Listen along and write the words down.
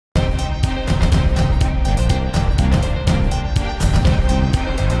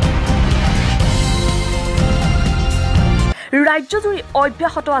ৰাজ্যজুৰি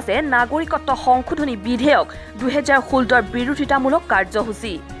অব্যাহত আছে নাগৰিকত্ব সংশোধনী বিধেয়ক 2016 বিৰোধিতামূলক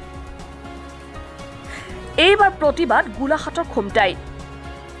কাৰ্যসূচী এইবাৰ প্ৰতিবাদ গোলাঘাটৰ খুমটাইত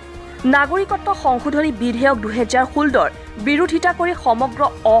নাগৰিকত্ব সংশোধনী বিধেয়ক 2016 বিৰোধিতা কৰি সমগ্ৰ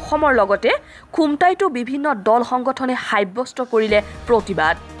অসমৰ লগতে খুমটাইতো বিভিন্ন দল সংগঠনে সাব্যস্ত কৰিলে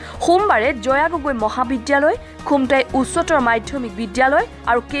প্ৰতিবাদ সোমবাৰে জয়া গগৈ মহাবিদ্যালয় খুমটাই উচ্চতৰ মাধ্যমিক বিদ্যালয়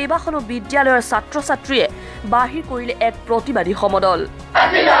আৰু কেইবাখনো বিদ্যালয়ৰ ছাত্ৰ-ছাত্ৰীয়ে বাহিৰ কৰিলে এক প্ৰতিবাদী সমদল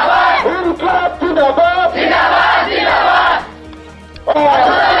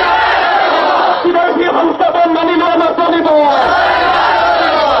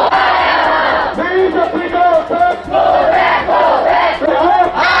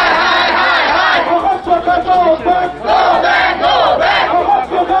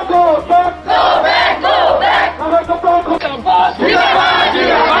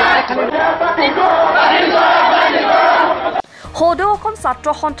সদৌ অসম ছাত্ৰ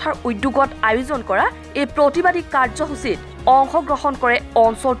সন্থাৰ উদ্যোগত আয়োজন কৰা এই প্ৰতিবাদী কাৰ্যসূচীত অংশগ্ৰহণ কৰে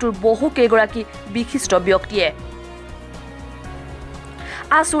অঞ্চলটোৰ বহু কেইগৰাকী বিশিষ্ট ব্যক্তিয়ে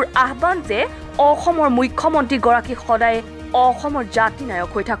আছুৰ আহ্বান যে অসমৰ মুখ্যমন্ত্ৰীগৰাকী সদায় অসমৰ জাতি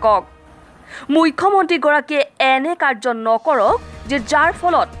নায়ক হৈ থাকক মুখ্যমন্ত্ৰীগৰাকীয়ে এনে কাৰ্য নকৰক যে যাৰ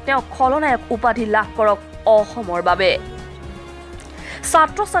ফলত তেওঁ খলনায়ক উপাধি লাভ কৰক অসমৰ বাবে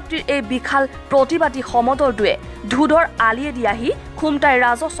ছাত্ৰ-ছাত্ৰীৰ এই বিশাল প্ৰতিবাদী সমদলটোৱে ধুধৰ আলিয়েদি আহি খুমটাই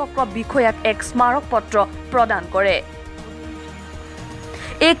ৰাজচক্ৰ বিষয়াক এক স্মাৰক পত্ৰ প্ৰদান কৰে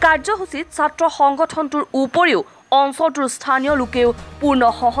এই কাৰ্যসূচীত ছাত্ৰ সংগঠনটোৰ উপৰিও অঞ্চলটোৰ স্থানীয় লোকেও পূৰ্ণ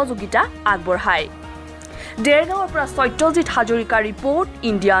সহযোগিতা আগবঢ়ায় দেৰগাঁৱৰ পৰা Satyajit Hazarika report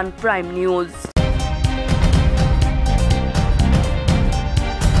Indian prime news